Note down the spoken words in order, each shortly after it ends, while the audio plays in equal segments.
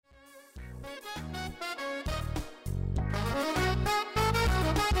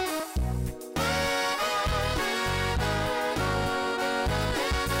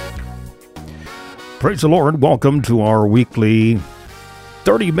Praise the Lord. Welcome to our weekly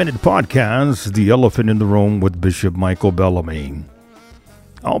 30-minute podcast, The Elephant in the Room with Bishop Michael Bellamy.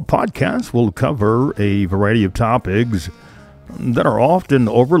 Our podcast will cover a variety of topics that are often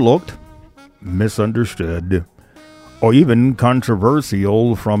overlooked, misunderstood, or even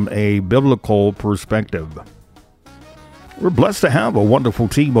controversial from a biblical perspective. We're blessed to have a wonderful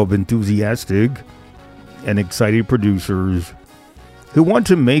team of enthusiastic and excited producers who want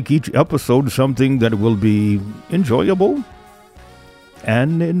to make each episode something that will be enjoyable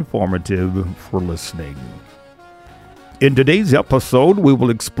and informative for listening. In today's episode, we will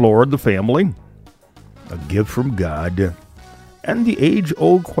explore the family, a gift from God, and the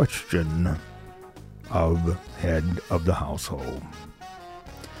age-old question of head of the household.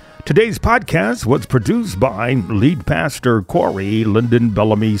 Today's podcast was produced by lead pastor Corey Lyndon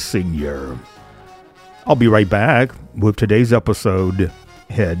Bellamy Sr. I'll be right back with today's episode,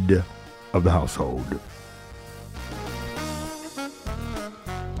 Head of the Household.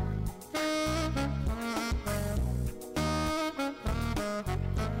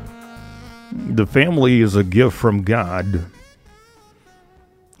 The family is a gift from God.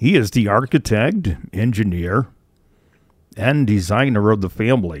 He is the architect, engineer, and designer of the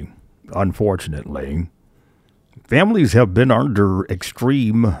family. Unfortunately, families have been under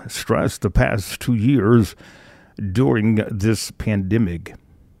extreme stress the past 2 years during this pandemic.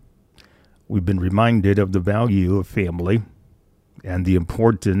 We've been reminded of the value of family and the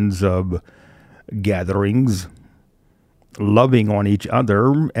importance of gatherings, loving on each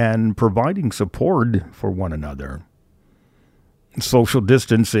other, and providing support for one another. Social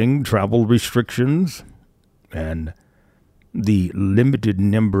distancing, travel restrictions, and the limited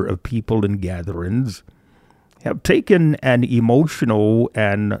number of people in gatherings have taken an emotional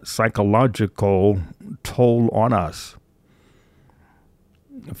and psychological toll on us.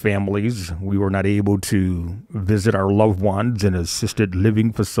 Families, we were not able to visit our loved ones in assisted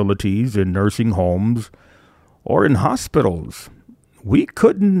living facilities, in nursing homes, or in hospitals. We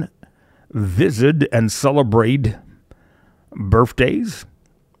couldn't visit and celebrate birthdays,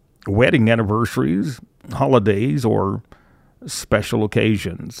 wedding anniversaries, holidays, or special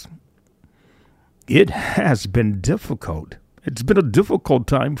occasions. It has been difficult. It's been a difficult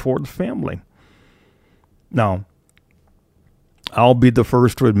time for the family. Now, I'll be the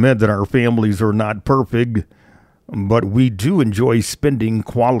first to admit that our families are not perfect, but we do enjoy spending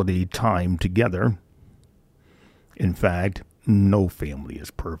quality time together. In fact, no family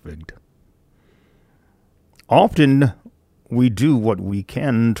is perfect. Often, we do what we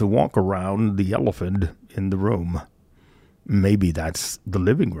can to walk around the elephant in the room. Maybe that's the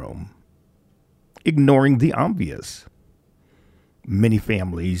living room. Ignoring the obvious. Many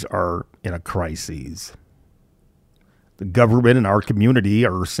families are in a crisis. The government and our community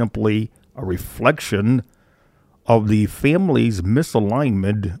are simply a reflection of the family's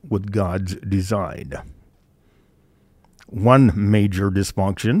misalignment with God's design. One major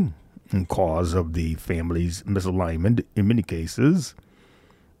dysfunction and cause of the family's misalignment in many cases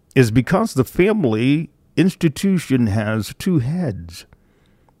is because the family institution has two heads.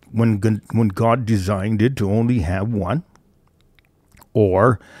 When God designed it to only have one,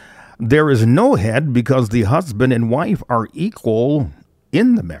 or there is no head because the husband and wife are equal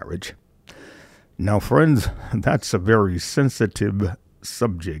in the marriage. Now, friends, that's a very sensitive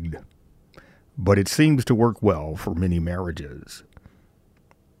subject, but it seems to work well for many marriages.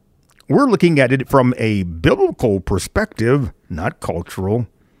 We're looking at it from a biblical perspective, not cultural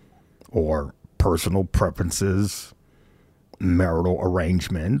or personal preferences, marital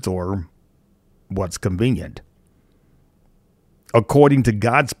arrangement, or what's convenient. According to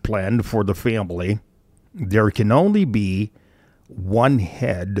God's plan for the family, there can only be one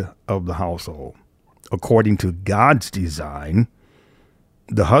head of the household. According to God's design,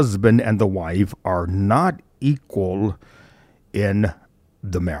 the husband and the wife are not equal in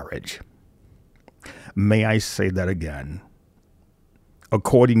the marriage. May I say that again?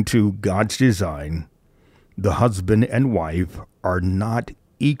 According to God's design, the husband and wife are not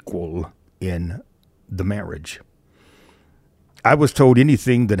equal in the marriage. I was told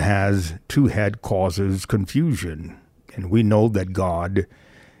anything that has two heads causes confusion, and we know that God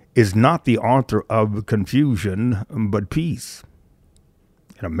is not the author of confusion, but peace.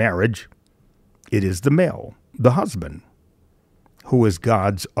 In a marriage, it is the male, the husband, who is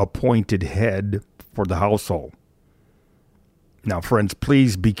God's appointed head for the household. Now, friends,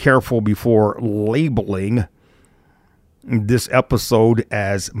 please be careful before labeling this episode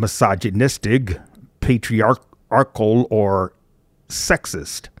as misogynistic, patriarchal, or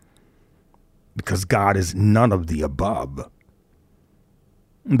sexist, because God is none of the above.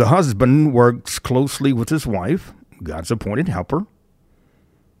 The husband works closely with his wife, God's appointed helper,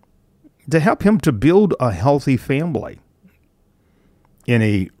 to help him to build a healthy family. In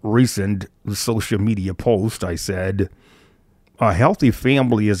a recent social media post, I said, a healthy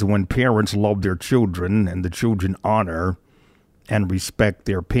family is when parents love their children and the children honor and respect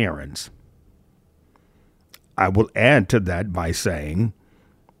their parents. I will add to that by saying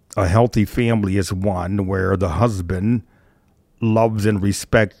a healthy family is one where the husband loves and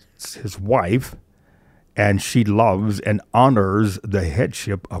respects his wife, and she loves and honors the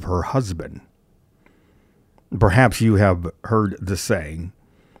headship of her husband. Perhaps you have heard the saying,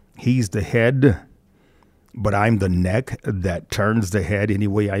 he's the head, but I'm the neck that turns the head any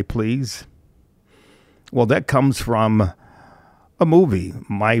way I please. Well, that comes from a movie,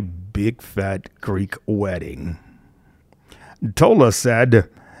 My Big Fat Greek Wedding. Tola said,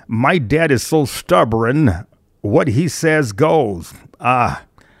 my dad is so stubborn, what he says goes.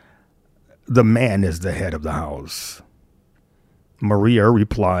 The man is the head of the house. Maria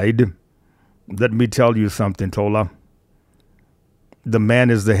replied, let me tell you something, Tola. The man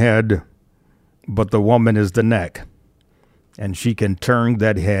is the head, but the woman is the neck, and she can turn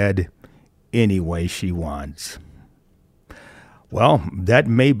that head any way she wants. Well, that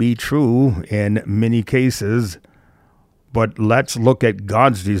may be true in many cases, but let's look at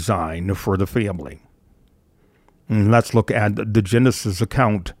God's design for the family. And let's look at the Genesis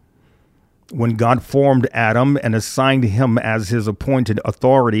account. When God formed Adam and assigned him as his appointed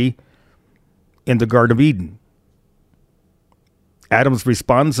authority in the Garden of Eden, Adam's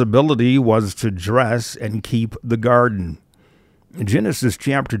responsibility was to dress and keep the garden. Genesis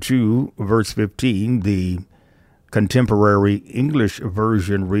chapter 2, verse 15, the contemporary English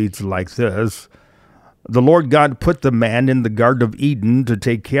version reads like this: the Lord God put the man in the Garden of Eden to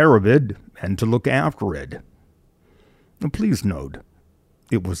take care of it and to look after it. And please note,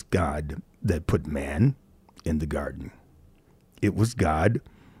 it was God that put man in the garden. It was God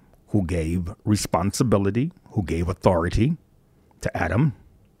who gave responsibility, who gave authority to Adam.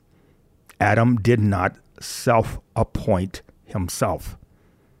 Adam did not self-appoint himself.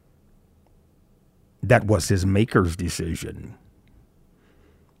 That was his maker's decision.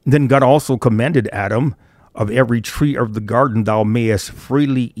 Then God also commanded Adam, of every tree of the garden thou mayest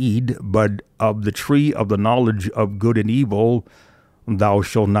freely eat, but of the tree of the knowledge of good and evil thou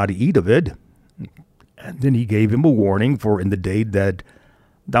shalt not eat of it. And then he gave him a warning, for in the day that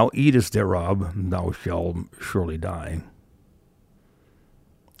thou eatest thereof, thou shalt surely die.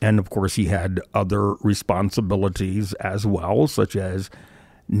 And of course, he had other responsibilities as well, such as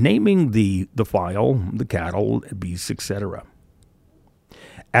naming the fowl, the cattle, beasts, etc.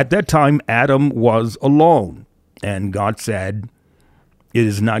 At that time, Adam was alone, and God said, it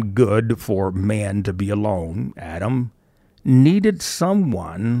is not good for man to be alone. Adam needed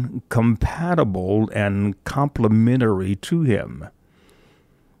someone compatible and complementary to him.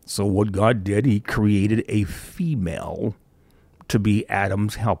 So what God did, he created a female to be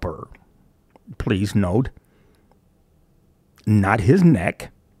Adam's helper. Please note, not his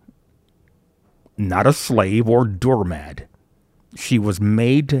neck, not a slave or doormat. She was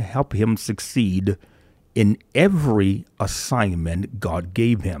made to help him succeed in every assignment God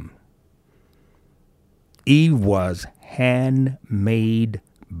gave him. Eve was handmade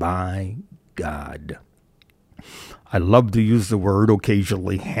by God. I love to use the word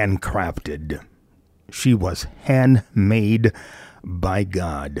occasionally, handcrafted. She was handmade by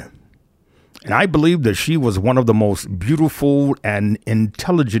God. And I believe that she was one of the most beautiful and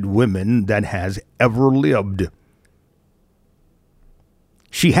intelligent women that has ever lived.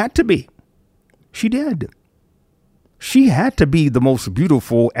 She had to be. She did. She had to be the most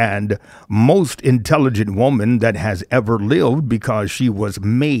beautiful and most intelligent woman that has ever lived, because she was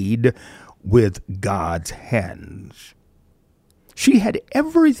made with God's hands. She had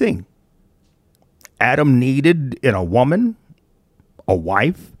everything Adam needed in a woman, a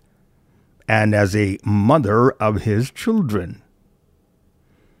wife, and as a mother of his children.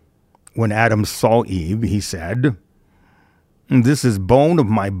 When Adam saw Eve, he said, this is bone of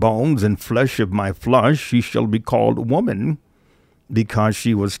my bones and flesh of my flesh. She shall be called woman, because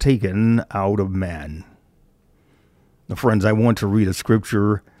she was taken out of man. Now, friends, I want to read a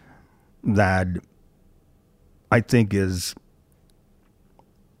scripture that I think is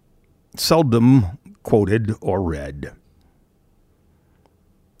seldom quoted or read.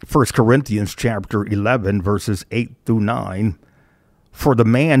 1 Corinthians chapter 11, verses 8 through 9. For the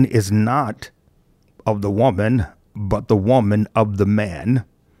man is not of the woman, but the woman of the man.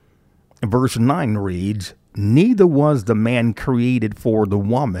 Verse 9 reads, neither was the man created for the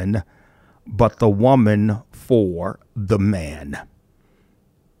woman, but the woman for the man.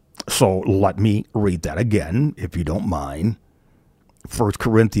 So let me read that again, if you don't mind. 1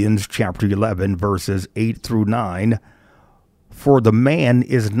 Corinthians chapter 11, verses 8 through 9. For the man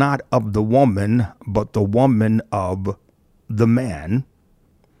is not of the woman, but the woman of the man.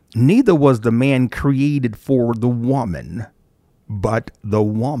 Neither was the man created for the woman, but the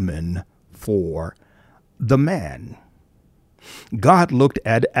woman for the man. God looked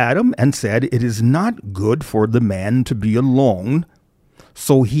at Adam and said, "It is not good for the man to be alone."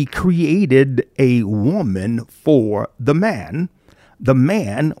 So he created a woman for the man. The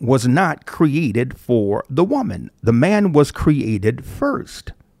man was not created for the woman. The man was created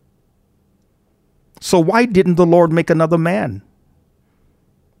first. So why didn't the Lord make another man?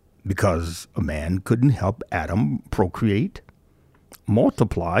 Because a man couldn't help Adam procreate,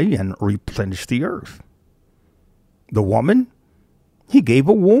 multiply, and replenish the earth. The woman, he gave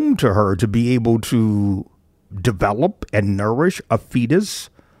a womb to her to be able to develop and nourish a fetus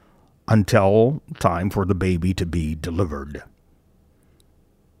until time for the baby to be delivered.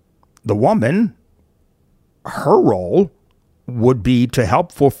 The woman, her role would be to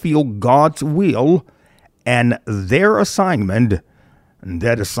help fulfill God's will and their assignment. And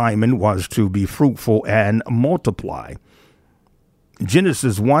that assignment was to be fruitful and multiply.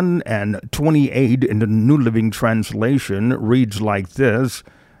 Genesis 1:28 in the New Living Translation reads like this: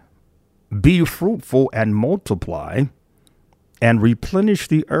 "Be fruitful and multiply, and replenish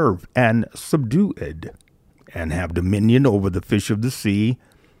the earth and subdue it, and have dominion over the fish of the sea,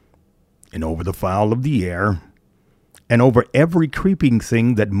 and over the fowl of the air, and over every creeping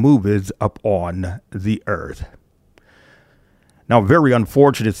thing that moveth upon the earth." Now, a very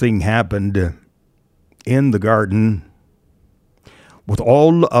unfortunate thing happened in the garden. With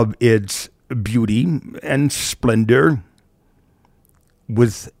all of its beauty and splendor,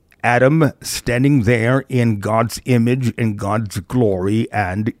 with Adam standing there in God's image and God's glory,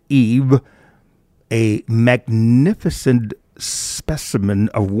 and Eve, a magnificent specimen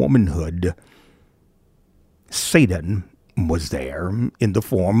of womanhood, Satan was there in the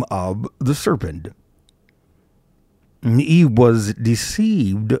form of the serpent. Eve was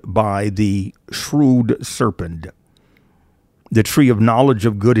deceived by the shrewd serpent. The tree of knowledge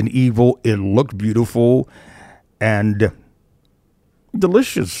of good and evil, it looked beautiful and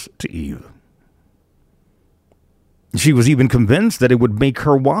delicious to Eve. She was even convinced that it would make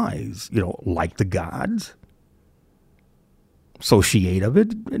her wise, like the gods. So she ate of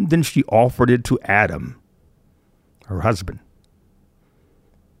it, and then she offered it to Adam, her husband.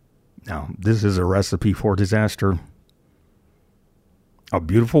 Now, this is a recipe for disaster. A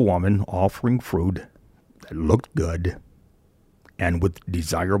beautiful woman offering fruit that looked good and with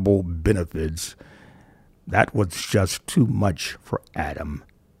desirable benefits. That was just too much for Adam.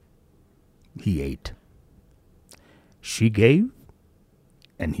 He ate. She gave,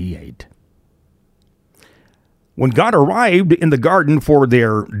 and he ate. When God arrived in the garden for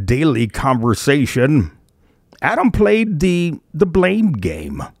their daily conversation, Adam played the blame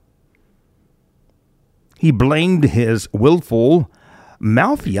game. He blamed his willful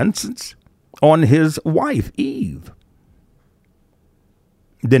malfeasance on his wife, Eve.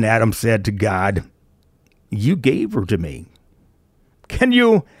 Then Adam said to God, "You gave her to me." Can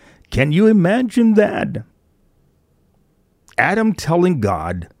you imagine that? Adam telling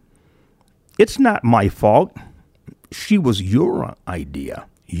God, "It's not my fault. She was your idea.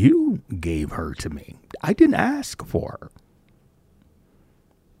 You gave her to me. I didn't ask for her."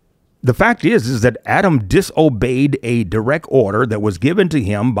 The fact is that Adam disobeyed a direct order that was given to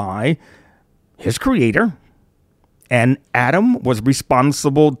him by his creator, and Adam was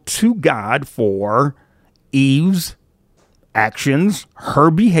responsible to God for Eve's actions,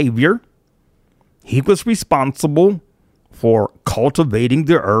 her behavior. He was responsible for cultivating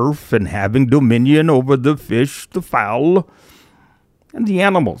the earth and having dominion over the fish, the fowl, and the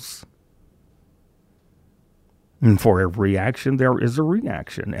animals. And for every action, there is a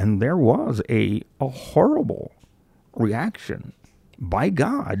reaction. And there was a horrible reaction by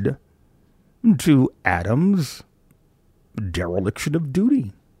God to Adam's dereliction of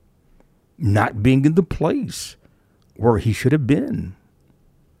duty, not being in the place where he should have been.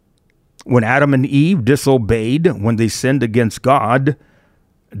 When Adam and Eve disobeyed, when they sinned against God,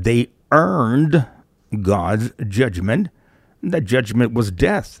 they earned God's judgment. That judgment was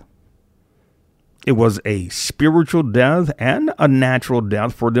death. It was a spiritual death and a natural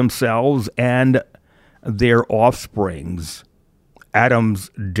death for themselves and their offsprings. Adam's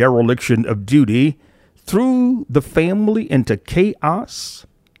dereliction of duty threw the family into chaos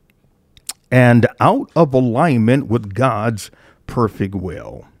and out of alignment with God's perfect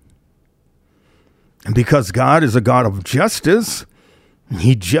will. And because God is a God of justice,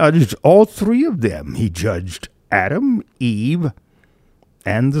 He judged all three of them. He judged Adam, Eve,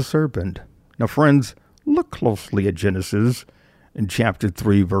 and the serpent. Now, friends, look closely at Genesis in chapter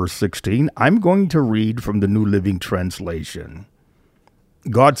 3, verse 16. I'm going to read from the New Living Translation.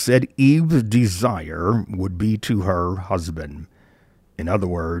 God said Eve's desire would be to her husband. In other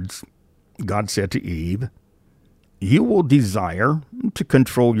words, God said to Eve, you will desire to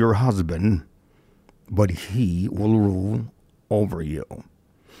control your husband, but he will rule over you.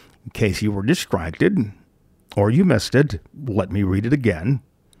 In case you were distracted or you missed it, let me read it again.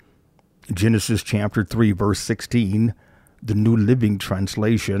 Genesis chapter 3, verse 16, the New Living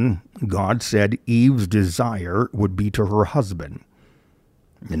Translation, God said Eve's desire would be to her husband.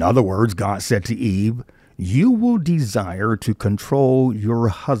 In other words, God said to Eve, you will desire to control your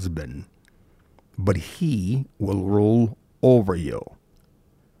husband, but he will rule over you.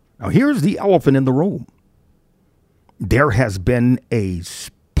 Now, here's the elephant in the room. There has been a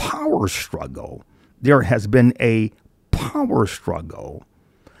power struggle. There has been a power struggle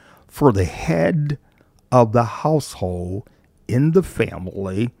for the head of the household in the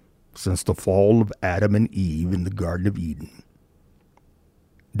family since the fall of Adam and Eve in the Garden of Eden,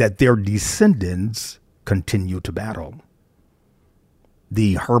 that their descendants continue to battle.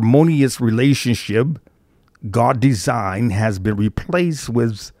 The harmonious relationship God designed has been replaced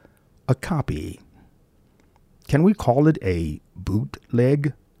with a copy. Can we call it a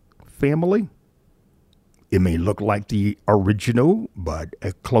bootleg family? It may look like the original, but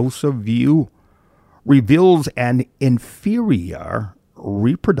a closer view reveals an inferior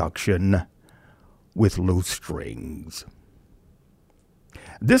reproduction with loose strings.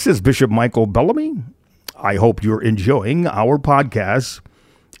 This is Bishop Michael Bellamy. I hope you're enjoying our podcast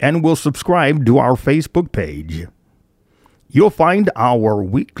and will subscribe to our Facebook page. You'll find our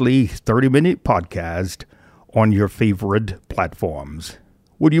weekly 30-minute podcast on your favorite platforms.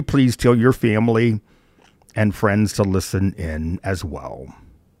 Would you please tell your family and friends to listen in as well?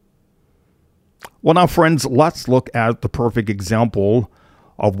 Well, now, friends, let's look at the perfect example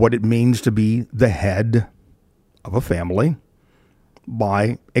of what it means to be the head of a family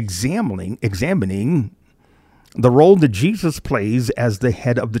by examining the role that Jesus plays as the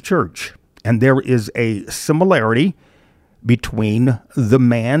head of the church. And there is a similarity between the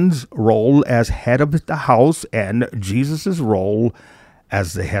man's role as head of the house and Jesus' role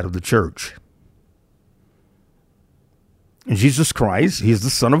as the head of the church. Jesus Christ, he's the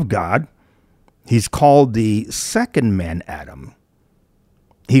Son of God. He's called the second man, Adam.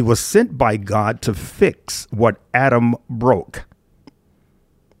 He was sent by God to fix what Adam broke.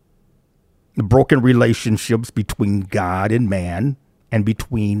 The broken relationships between God and man and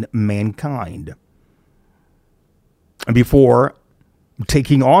between mankind. And before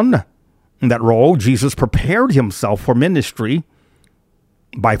taking on that role, Jesus prepared himself for ministry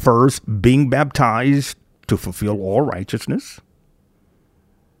by first being baptized to fulfill all righteousness.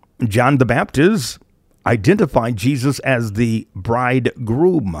 John the Baptist identified Jesus as the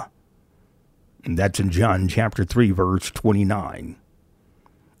bridegroom. And that's in John chapter 3, verse 29.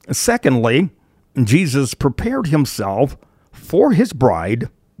 Secondly, Jesus prepared himself for his bride,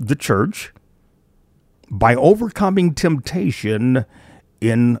 the church, by overcoming temptation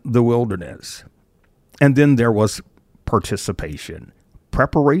in the wilderness. And then there was participation.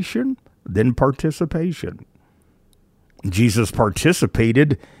 Preparation, then participation. Jesus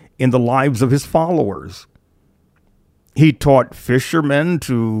participated in the lives of his followers. He taught fishermen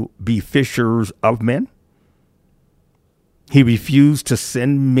to be fishers of men. He refused to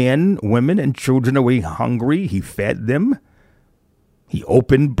send men, women, and children away hungry. He fed them. He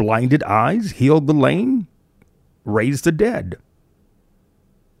opened blinded eyes, healed the lame, raised the dead.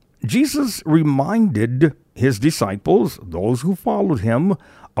 Jesus reminded his disciples, those who followed him,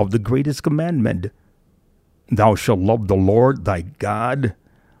 of the greatest commandment. Thou shalt love the Lord thy God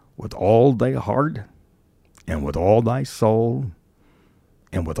with all thy heart, and with all thy soul,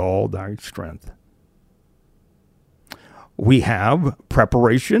 and with all thy strength. We have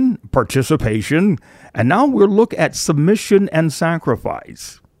preparation, participation, and now we'll look at submission and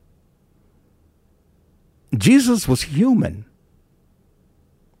sacrifice. Jesus was human.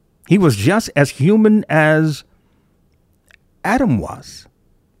 He was just as human as Adam was.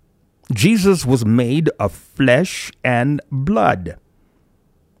 Jesus was made of flesh and blood.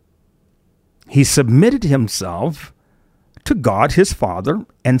 He submitted himself to God his Father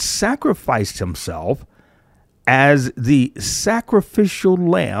and sacrificed himself as the sacrificial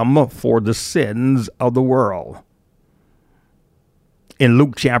lamb for the sins of the world. In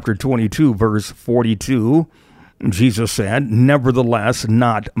Luke chapter 22, verse 42, Jesus said, "Nevertheless,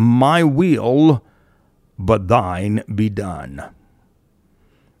 not my will, but thine be done."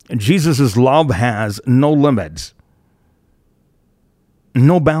 Jesus' love has no limits,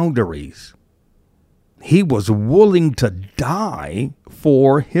 no boundaries. He was willing to die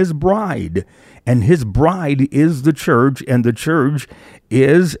for his bride, and his bride is the church, and the church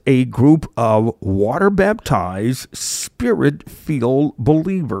is a group of water-baptized, spirit-filled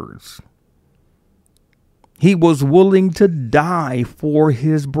believers. He was willing to die for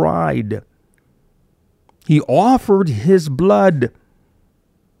his bride. He offered his blood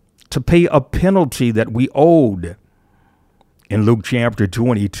to pay a penalty that we owed. In Luke chapter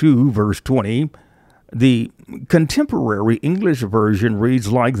 22, verse 20, the contemporary English version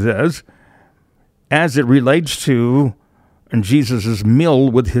reads like this: as it relates to Jesus'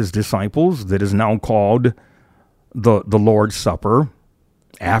 meal with his disciples that is now called the Lord's Supper.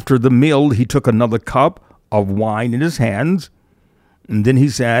 After the meal, he took another cup of wine in his hands, and then he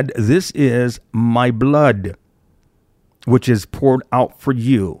said, "This is my blood, which is poured out for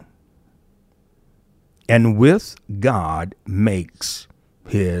you." And with God makes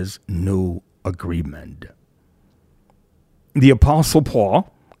his new agreement. The Apostle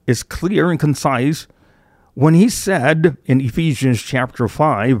Paul is clear and concise when he said in Ephesians chapter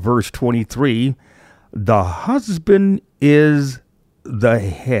 5, verse 23, the husband is the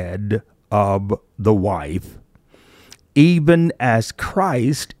head of the wife, even as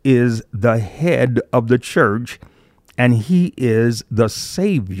Christ is the head of the church, and he is the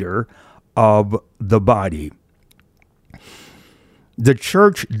Savior of the body. The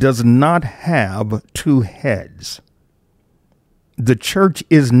church does not have two heads. The church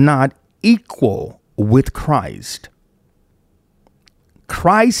is not equal with Christ.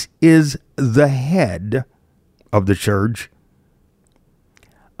 Christ is the head of the church.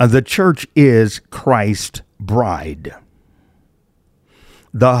 The church is Christ's bride.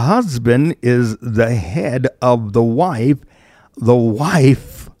 The husband is the head of the wife. The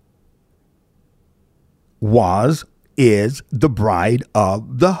wife is the bride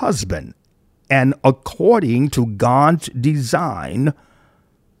of the husband. And according to God's design,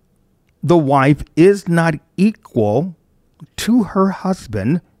 the wife is not equal to her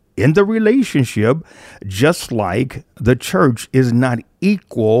husband in the relationship, just like the church is not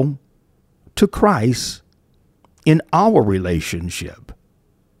equal to Christ in our relationship.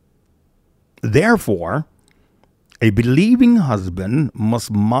 Therefore, a believing husband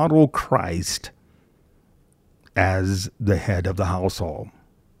must model Christ as the head of the household.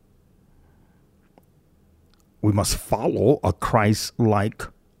 We must follow a Christ-like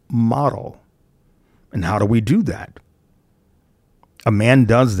model. And how do we do that? A man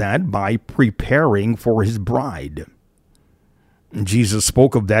does that by preparing for his bride. Jesus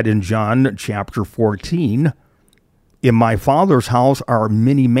spoke of that in John chapter 14. In my Father's house are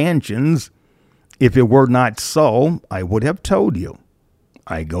many mansions. If it were not so, I would have told you.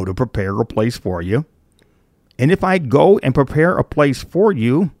 I go to prepare a place for you. And if I go and prepare a place for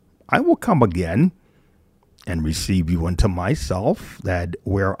you, I will come again and receive you unto myself, that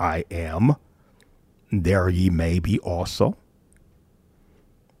where I am, there ye may be also.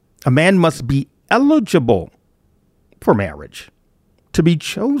 A man must be eligible for marriage, to be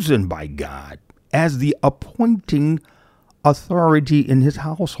chosen by God as the appointing authority in his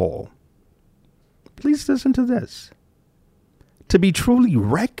household. Please listen to this. To be truly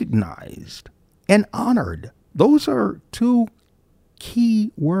recognized and honored. Those are two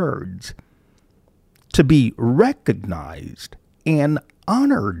key words. To be recognized and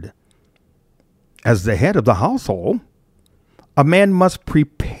honored as the head of the household, a man must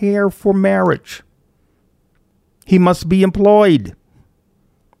prepare for marriage. He must be employed.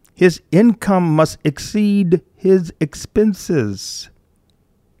 His income must exceed his expenses.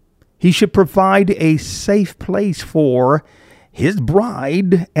 He should provide a safe place for his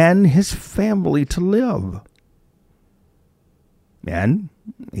bride and his family to live. And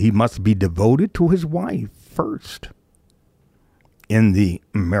he must be devoted to his wife first. In the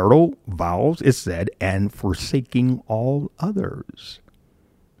marital vows, it said, and forsaking all others.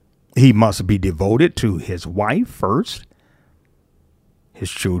 He must be devoted to his wife first, his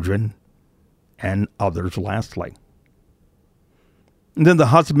children, and others lastly. And then the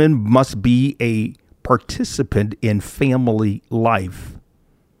husband must be a participant in family life.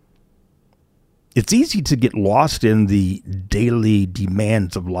 It's easy to get lost in the daily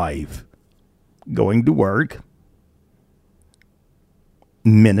demands of life. Going to work,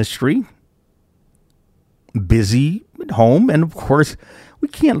 ministry, busy at home, and of course, we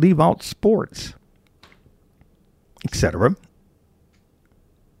can't leave out sports, etc.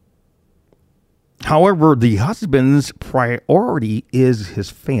 However, the husband's priority is his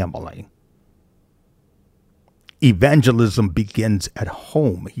family. Evangelism begins at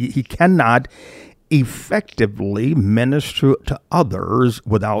home. He cannot effectively minister to others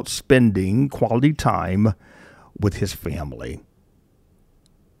without spending quality time with his family.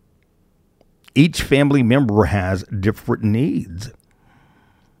 Each family member has different needs.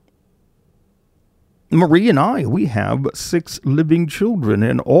 Marie and I, we have 6 living children,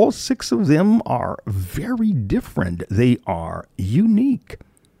 and all 6 of them are very different. They are unique.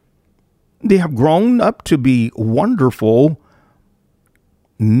 They have grown up to be wonderful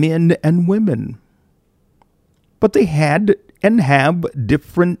men and women. But they had and have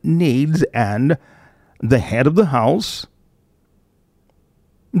different needs, and the head of the house,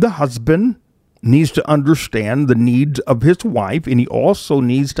 the husband, needs to understand the needs of his wife, and he also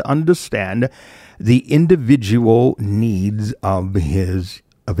needs to understand the individual needs of his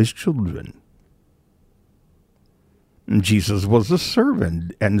children. Jesus was a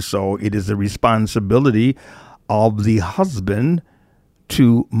servant, and so it is the responsibility of the husband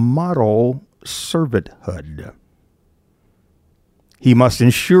to model servanthood. He must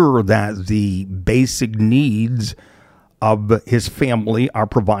ensure that the basic needs of his family are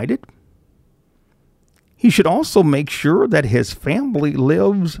provided. He should also make sure that his family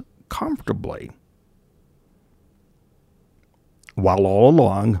lives comfortably, while all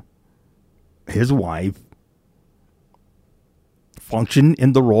along his wife functioned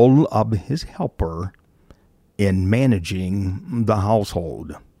in the role of his helper in managing the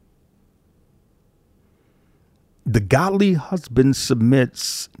household. The godly husband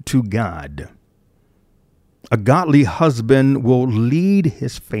submits to God. A godly husband will lead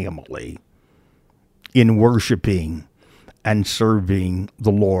his family in worshiping and serving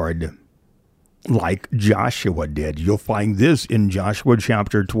the Lord, like Joshua did. You'll find this in Joshua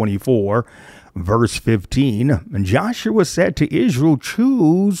chapter 24, verse 15. And Joshua said to Israel,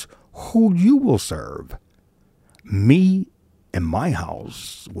 "Choose who you will serve. Me and my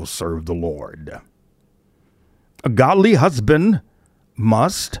house will serve the Lord." A godly husband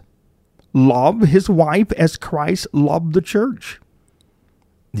must love his wife as Christ loved the church.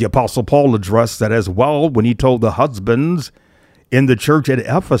 The Apostle Paul addressed that as well when he told the husbands in the church at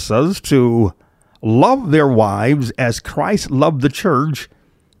Ephesus to love their wives as Christ loved the church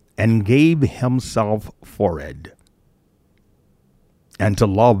and gave himself for it, and to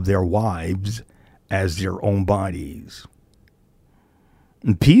love their wives as their own bodies.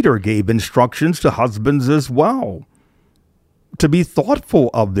 And Peter gave instructions to husbands as well to be thoughtful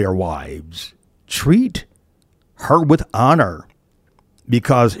of their wives. Treat her with honor,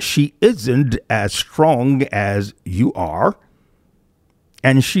 because she isn't as strong as you are,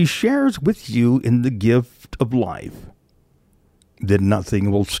 and she shares with you in the gift of life. Then nothing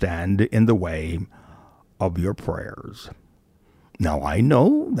will stand in the way of your prayers. Now, I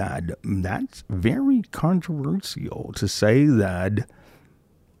know that that's very controversial to say that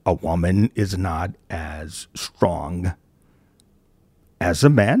a woman is not as strong as a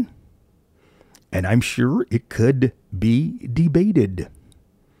man, and I'm sure it could be debated.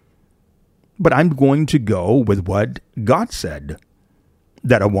 But I'm going to go with what God said,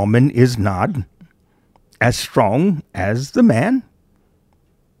 that a woman is not as strong as the man,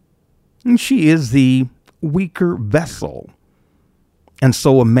 and she is the weaker vessel. And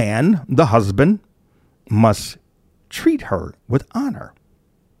so a man, the husband, must treat her with honor.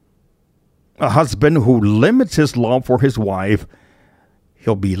 A husband who limits his love for his wife,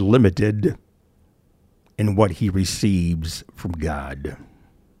 he'll be limited in what he receives from God.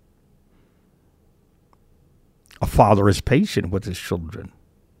 A father is patient with his children.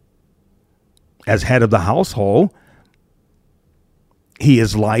 As head of the household, he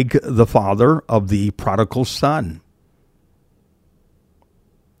is like the father of the prodigal son.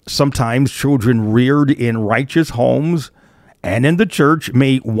 Sometimes children reared in righteous homes and in the church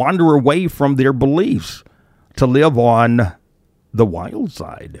may wander away from their beliefs to live on the wild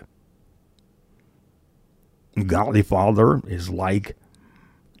side. A godly father is like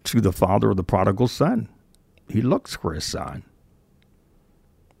to the father of the prodigal son. He looks for his son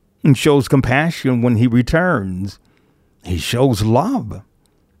and shows compassion when he returns. He shows love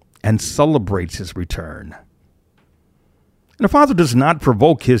and celebrates his return. And a father does not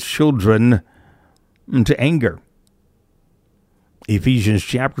provoke his children to anger. Ephesians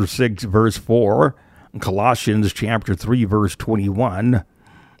chapter 6, verse 4, and Colossians chapter 3, verse 21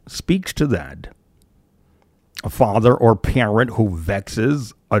 speaks to that. A father or parent who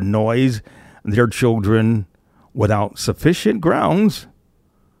vexes, annoys their children without sufficient grounds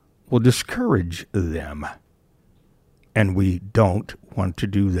will discourage them. And we don't want to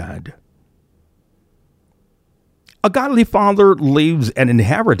do that. A godly father leaves an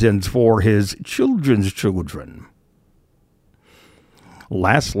inheritance for his children's children.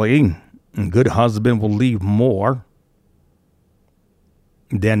 Lastly, a good husband will leave more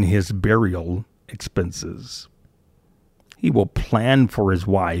than his burial expenses. He will plan for his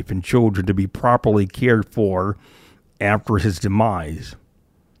wife and children to be properly cared for after his demise.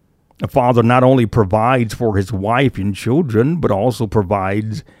 A father not only provides for his wife and children, but also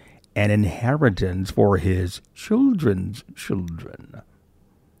provides an inheritance for his children's children.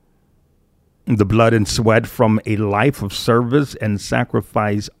 The blood and sweat from a life of service and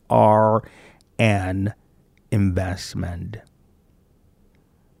sacrifice are an investment.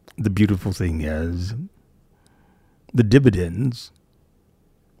 The beautiful thing is, the dividends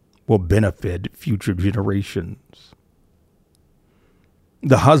will benefit future generations.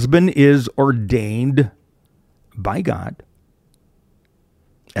 The husband is ordained by God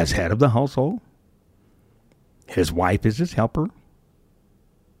as head of the household. His wife is his helper.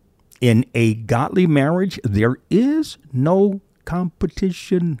 In a godly marriage, there is no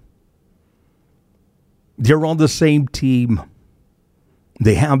competition. They're on the same team.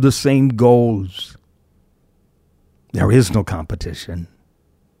 They have the same goals. There is no competition.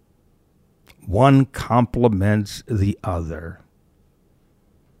 One complements the other.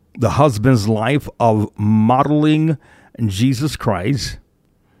 The husband's life of modeling Jesus Christ,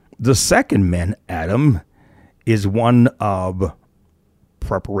 the second man, Adam, is one of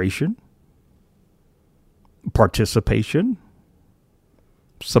preparation, participation,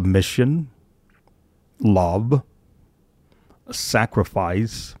 submission, love,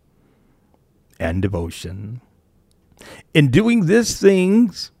 sacrifice, and devotion. In doing these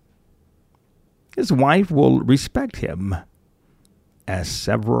things, his wife will respect him as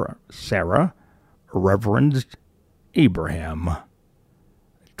Sarah reverenced Abraham,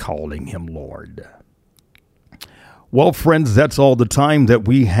 calling him Lord. Well, friends, that's all the time that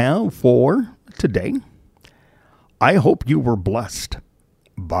we have for today. I hope you were blessed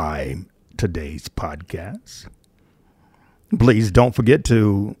by today's podcast. Please don't forget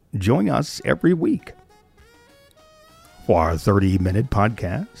to join us every week for our 30-minute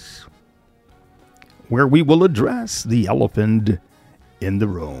podcast, where we will address the elephant in the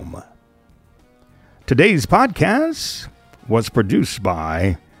room. Today's podcast was produced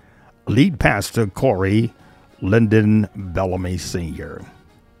by lead pastor Corey Lyndon Bellamy Sr.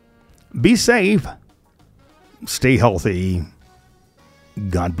 Be safe, stay healthy,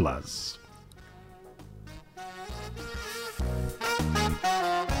 God bless.